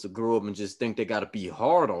boys to grow up and just think they got to be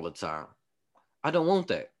hard all the time. I don't want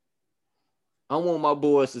that. I want my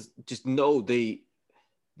boys to just know they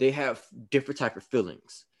have different type of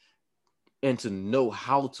feelings and to know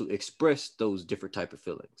how to express those different type of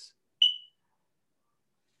feelings.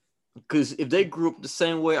 Because if they grew up the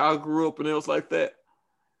same way I grew up and else like that,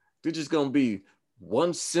 they're just gonna be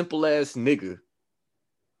one simple ass nigga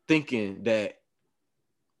thinking that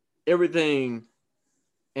everything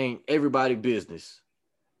ain't everybody business.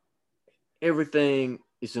 Everything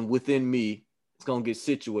is within me. It's gonna get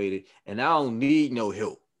situated, and I don't need no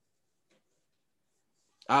help.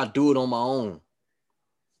 I do it on my own.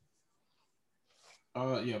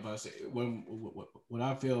 Yeah, but I say when what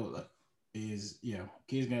I feel like is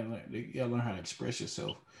kids gotta learn how to express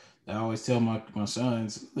yourself. I always tell my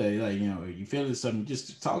sons that like you feel something,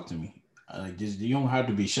 just talk to me. Just you don't have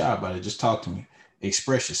to be shy about it. Just talk to me.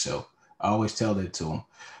 Express yourself. I always tell that to them.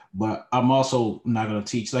 But I'm also not gonna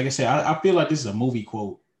teach. Like I said, I feel like this is a movie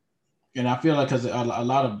quote, and I feel like because a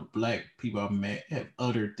lot of black people I've met have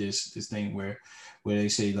uttered this thing where they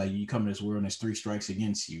say like you come to this world and there's three strikes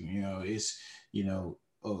against you. You know, it's you know.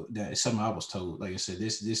 Oh, that is something I was told. Like I said,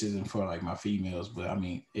 this isn't for like my females, but I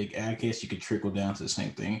mean, I guess you could trickle down to the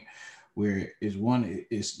same thing, where is one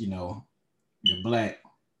is you're black,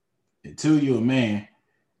 and two you're a man,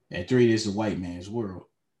 and three this is a white man's world.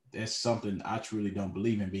 That's something I truly don't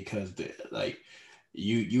believe in because like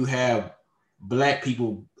you have black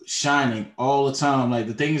people shining all the time, like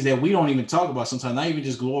the things that we don't even talk about sometimes, not even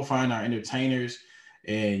just glorifying our entertainers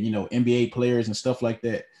and NBA players and stuff like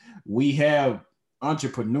that. We have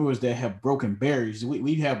entrepreneurs that have broken barriers.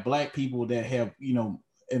 We have black people that have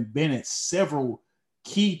invented several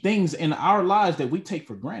key things in our lives that we take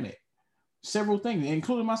for granted. Several things,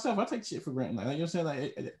 including myself. I take shit for granted. Like you're saying,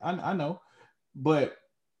 like I know, but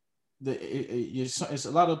it's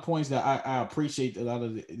a lot of points that I appreciate a lot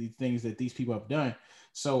of the things that these people have done.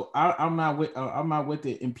 So I'm not with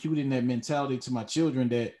it imputing that mentality to my children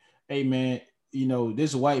that hey man,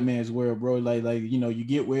 this white man's world, bro. Like you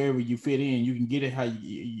get wherever you fit in, you can get it how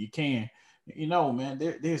you can. Man,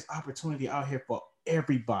 there's opportunity out here for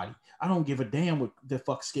everybody. I don't give a damn what the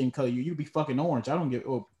fuck skin color you be fucking orange. I don't give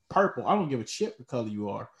or purple. I don't give a shit what color you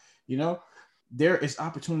are. You know, there is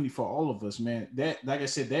opportunity for all of us, man. That, like I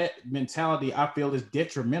said, that mentality I feel is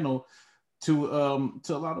detrimental to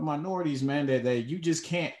a lot of minorities, man. That you just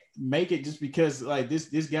can't make it just because like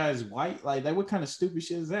this guy is white. Like what kind of stupid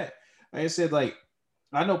shit is that? Like I said, like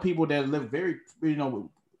I know people that live very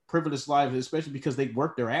privileged lives, especially because they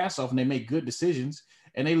work their ass off and they make good decisions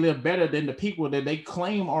and they live better than the people that they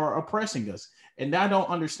claim are oppressing us. And I don't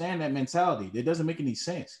understand that mentality. It doesn't make any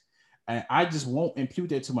sense. And I just won't impute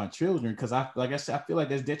that to my children because like I said, I feel like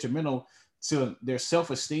that's detrimental to their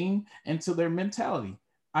self-esteem and to their mentality.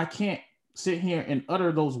 I can't sit here and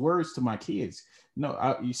utter those words to my kids.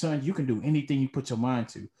 No, son, you can do anything you put your mind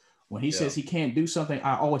to. When he says he can't do something,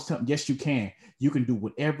 I always tell him, yes, you can. You can do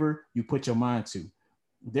whatever you put your mind to.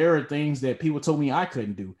 There are things that people told me I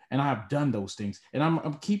couldn't do, and I have done those things, and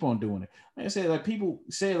I'm keep on doing it. Like I said, like people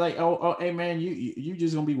say, like, oh, hey man, you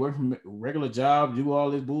just gonna be working a regular job, do all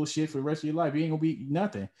this bullshit for the rest of your life. You ain't gonna be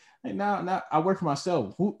nothing. And now I work for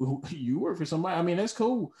myself. Who you work for somebody? I mean, that's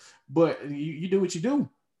cool, but you do what you do.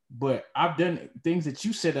 But I've done things that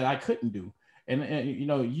you said that I couldn't do, and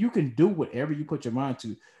you can do whatever you put your mind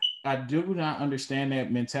to. I do not understand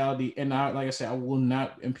that mentality, and like I said, I will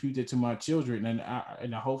not impute it to my children,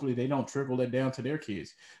 and hopefully they don't trickle that down to their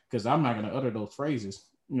kids, because I'm not going to utter those phrases.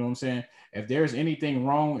 You know what I'm saying? If there's anything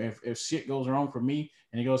wrong, if shit goes wrong for me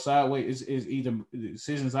and it goes sideways, is either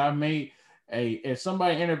decisions I've made. If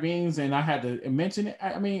somebody intervenes and I had to mention it,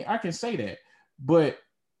 I mean, I can say that, but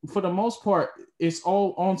for the most part, it's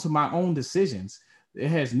all onto my own decisions. It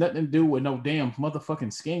has nothing to do with no damn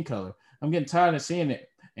motherfucking skin color. I'm getting tired of seeing it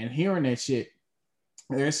and hearing that shit.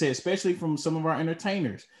 Like I said, especially from some of our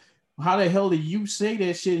entertainers. How the hell do you say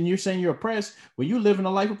that shit and you're saying you're oppressed when you living a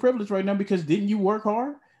life of privilege right now? Because didn't you work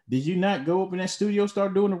hard? Did you not go up in that studio,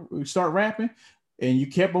 start rapping, and you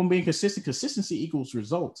kept on being consistent? Consistency equals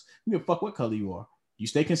results. You give a fuck what color you are. You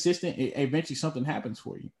stay consistent, eventually something happens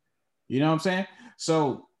for you. You know what I'm saying?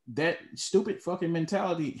 So that stupid fucking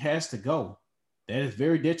mentality has to go. That is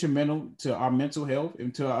very detrimental to our mental health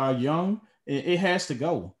and to our young. It has to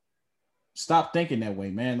go. Stop thinking that way,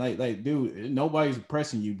 man. Like, dude, nobody's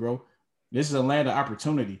oppressing you, bro. This is a land of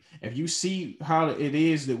opportunity. If you see how it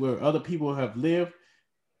is that where other people have lived,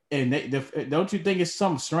 and don't you think it's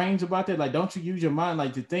something strange about that? Like, don't you use your mind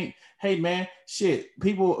like to think, hey, man, shit,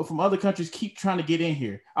 people from other countries keep trying to get in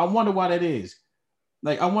here. I wonder why that is.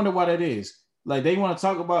 Like, I wonder why that is. Like, they want to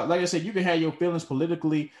talk about, like I said, you can have your feelings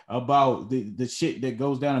politically about the shit that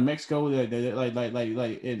goes down in Mexico, like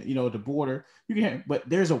and the border. You can have, but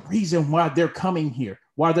there's a reason why they're coming here,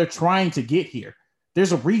 why they're trying to get here.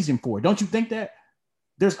 There's a reason for it. Don't you think that?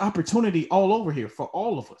 There's opportunity all over here for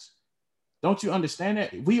all of us. Don't you understand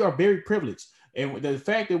that? We are very privileged. And the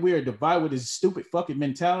fact that we are divided with this stupid fucking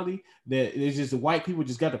mentality that it's just the white people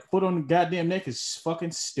just got the foot on the goddamn neck is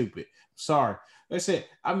fucking stupid. Sorry. Like I said,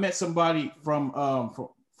 I met somebody from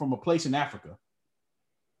a place in Africa,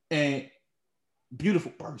 and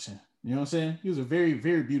beautiful person. You know what I'm saying? He was a very,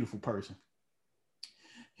 very beautiful person.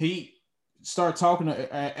 He started talking to,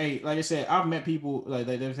 like I said, I've met people like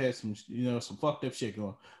they've had some, some fucked up shit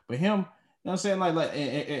going, but him, you know what I'm saying?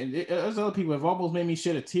 And there's other people have almost made me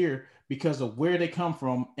shed a tear because of where they come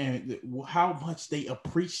from and how much they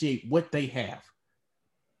appreciate what they have.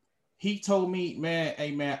 He told me, man, hey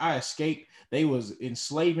man, I escaped. They was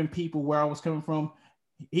enslaving people where I was coming from.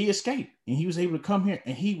 He escaped and he was able to come here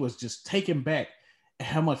and he was just taken back at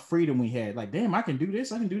how much freedom we had. Like, damn, I can do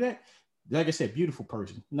this, I can do that. Like I said, beautiful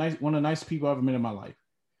person. Nice, one of the nicest people I've ever met in my life.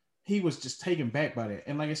 He was just taken back by that.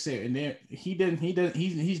 And like I said, and then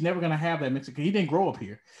he's never gonna have that mentality. He didn't grow up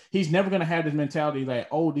here. He's never gonna have this mentality like,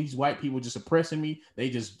 oh, these white people just oppressing me.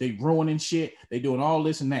 They ruining shit. They doing all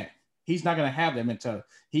this and that. He's not gonna have that mentality.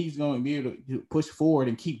 He's gonna be able to push forward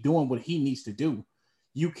and keep doing what he needs to do.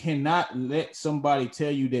 You cannot let somebody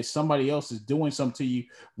tell you that somebody else is doing something to you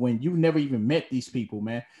when you never even met these people,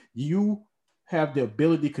 man. You have the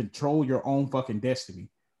ability to control your own fucking destiny.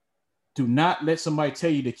 Do not let somebody tell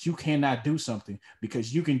you that you cannot do something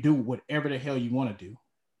because you can do whatever the hell you want to do.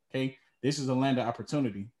 Okay. This is a land of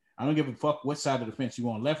opportunity. I don't give a fuck what side of the fence you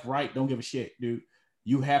on, left, right. Don't give a shit, dude.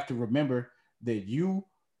 You have to remember that you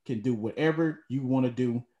can do whatever you want to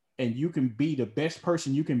do and you can be the best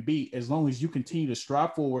person you can be as long as you continue to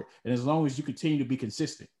strive forward and as long as you continue to be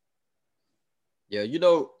consistent. Yeah,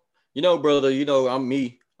 brother, I'm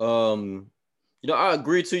me. I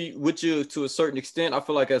agree with you to a certain extent. I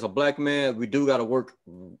feel like as a black man, we do got to work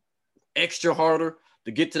extra harder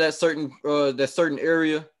to get to that certain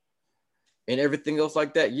area and everything else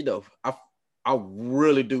like that. I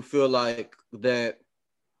really do feel like that.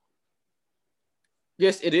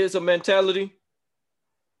 Yes, it is a mentality,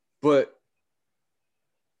 but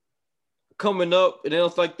coming up and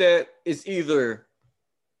else like that, it's either,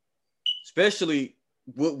 especially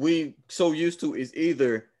what we so used to, is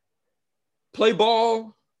either play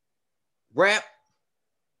ball, rap,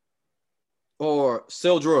 or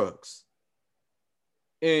sell drugs.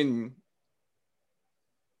 And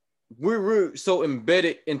we're so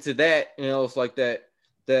embedded into that and else like that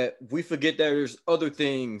we forget that there's other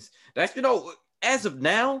things. That's, as of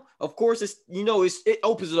now, of course, it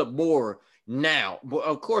opens it up more now. But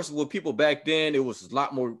of course, with people back then, it was a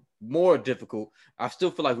lot more difficult. I still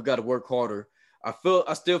feel like we got to work harder. I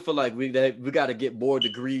still feel like we got to get more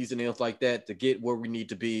degrees and things like that to get where we need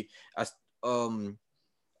to be.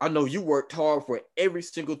 I know you worked hard for every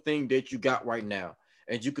single thing that you got right now,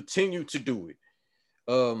 and you continue to do it.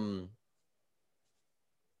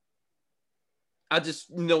 I just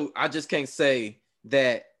can't say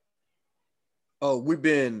that. I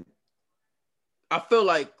feel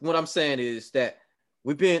like what I'm saying is that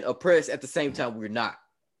we've been oppressed at the same time we're not,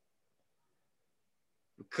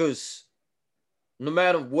 because no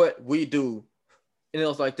matter what we do and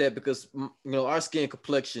else like that, because our skin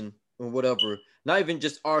complexion or whatever, not even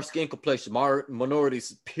just our skin complexion, our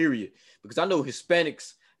minorities, period. Because I know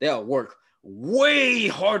Hispanics, they'll work way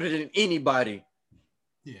harder than anybody.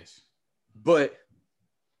 Yes. But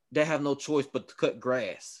they have no choice but to cut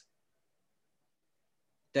grass.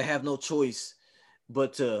 They have no choice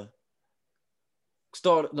but to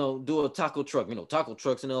do a taco truck. Taco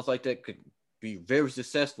trucks and else like that could be very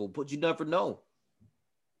successful, but you never know.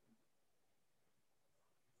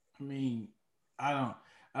 I mean, I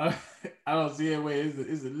don't, I don't see a way.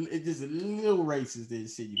 It's just a little racist that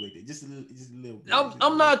insinuated, just a little bit.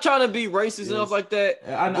 I'm not trying to be racist and stuff like that.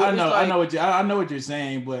 I know what you're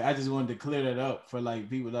saying, but I just wanted to clear that up for like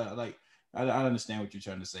people that like. I understand what you're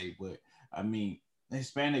trying to say, but I mean,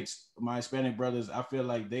 Hispanics, my Hispanic brothers, I feel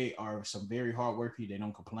like they are some very hard work people. They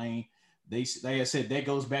don't complain. Like I said, that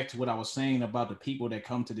goes back to what I was saying about the people that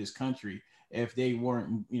come to this country. If they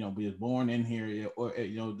weren't, born in here, or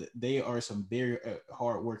they are some very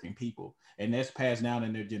hardworking people, and that's passed down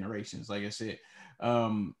in their generations. Like I said,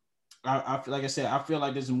 like I said, I feel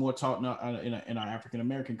like there's more talk in our African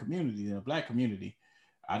American community than a Black community.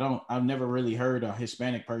 I've never really heard a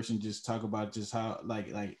Hispanic person just talk about just how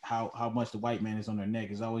how much the white man is on their neck.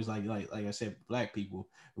 It's always like I said, Black people,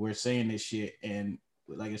 we're saying this shit, and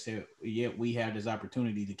like I said, yet we have this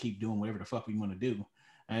opportunity to keep doing whatever the fuck we want to do.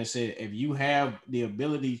 And I said, if you have the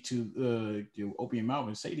ability to open your mouth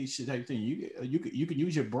and say these shit type thing, you can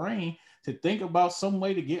use your brain to think about some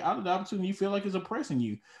way to get out of the opportunity you feel like is oppressing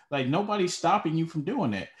you. Like, nobody's stopping you from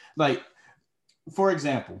doing that. Like, for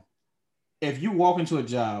example, if you walk into a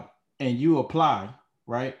job and you apply,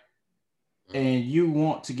 right, and you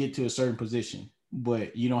want to get to a certain position,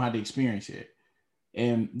 but you don't have the experience yet.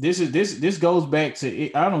 And this goes back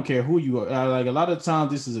to, I don't care who you are. Like, a lot of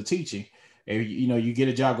times this is a teaching. You get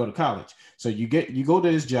a job, go to college. So you go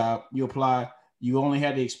to this job, you apply, you only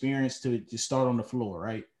had the experience to start on the floor,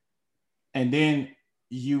 right? And then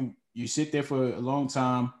you sit there for a long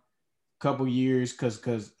time, couple years,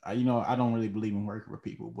 because I don't really believe in working with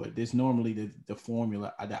people, but this normally the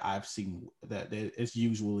formula that I've seen that it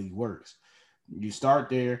usually works. You start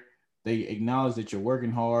there, they acknowledge that you're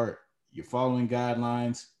working hard, you're following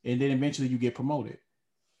guidelines, and then eventually you get promoted.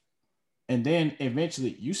 And then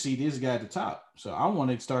eventually you see this guy at the top. So I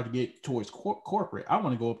want to start to get towards corporate. I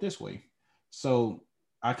want to go up this way. So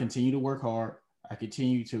I continue to work hard. I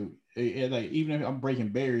continue to like, even if I'm breaking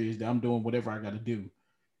barriers, that I'm doing whatever I got to do.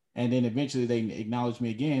 And then eventually they acknowledge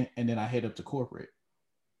me again, and then I head up to corporate.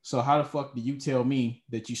 So how the fuck do you tell me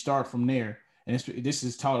that you start from there? And this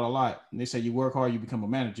is taught a lot. And they say you work hard, you become a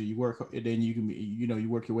manager. You work, and then you can be, you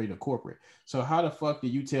work your way to corporate. So how the fuck do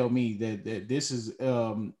you tell me that this is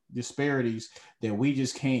disparities, that we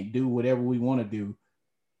just can't do whatever we want to do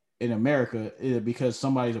in America because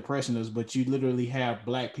somebody's oppressing us? But you literally have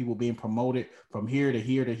black people being promoted from here to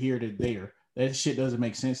here to here to there. That shit doesn't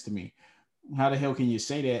make sense to me. How the hell can you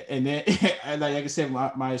say that? And then, like I said,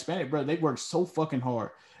 my Hispanic brother, they work so fucking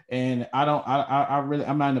hard. And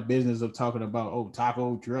I'm not in the business of talking about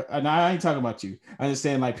taco truck. And I ain't talking about you. I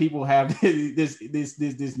understand, like, people have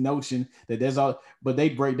this notion that there's all, but they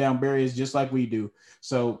break down barriers just like we do.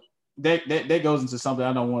 So that goes into something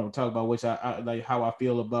I don't want to talk about, which I like how I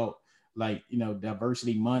feel about, like,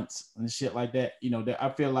 diversity months and shit like that. That I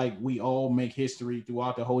feel like we all make history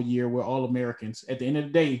throughout the whole year. We're all Americans. At the end of the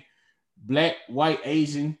day, black, white,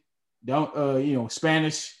 Asian,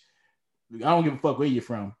 Spanish. I don't give a fuck where you're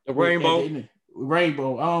from. The rainbow.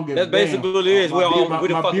 Rainbow. I don't give a damn. That's basically what it is.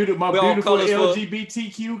 My beautiful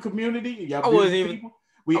LGBTQ community. I wasn't even. People.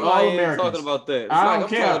 We I'm all Americans. Talking about that. It's I don't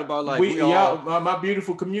care. Talking about, like, my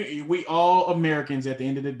beautiful community. We all Americans at the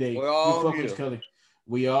end of the day. We're all here.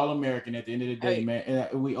 We all American at the end of the day, man.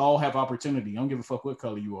 And we all have opportunity. I don't give a fuck what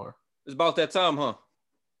color you are. It's about that time, huh?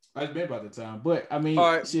 It's been about the time, but I mean,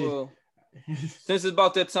 all right. Shit. Well, since it's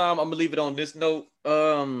about that time, I'm gonna leave it on this note.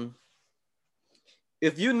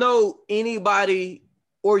 If you know anybody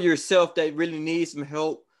or yourself that really needs some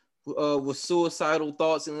help with suicidal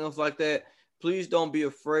thoughts and stuff like that, please don't be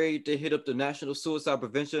afraid to hit up the National Suicide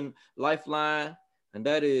Prevention Lifeline, and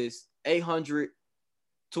that is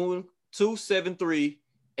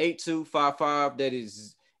 800-273-8255. That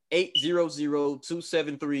is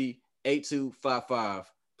 800-273-8255.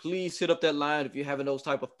 Please hit up that line if you're having those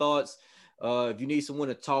type of thoughts. If you need someone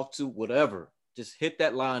to talk to, whatever, just hit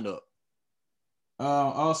that line up.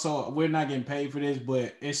 Also, we're not getting paid for this,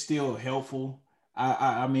 but it's still helpful.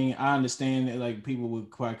 I mean, I understand that, like, people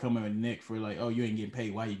would quite come in the neck for, like, oh, you ain't getting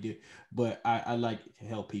paid, why you did? But I like to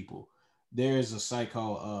help people. There's a site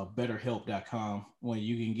called BetterHelp.com where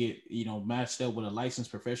you can get, matched up with a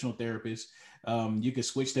licensed professional therapist. You can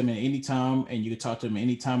switch them at any time, and you can talk to them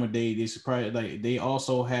any time of day. This is probably, like, they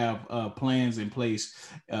also have plans in place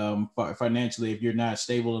financially. If you're not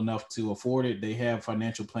stable enough to afford it, they have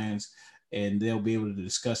financial plans, and they'll be able to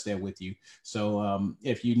discuss that with you. So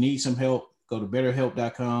if you need some help, go to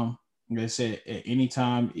BetterHelp.com. Like I said, at any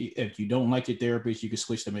time. If you don't like your therapist, you can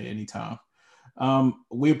switch them at any time.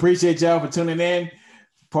 We appreciate y'all for tuning in.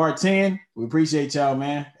 Part 10. We appreciate y'all,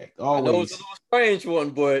 man. Always. I know it's a little strange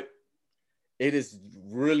one, but it is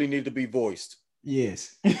really need to be voiced.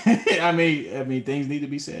 Yes. I mean, things need to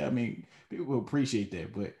be said. I mean, people will appreciate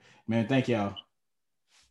that. But, man, thank y'all.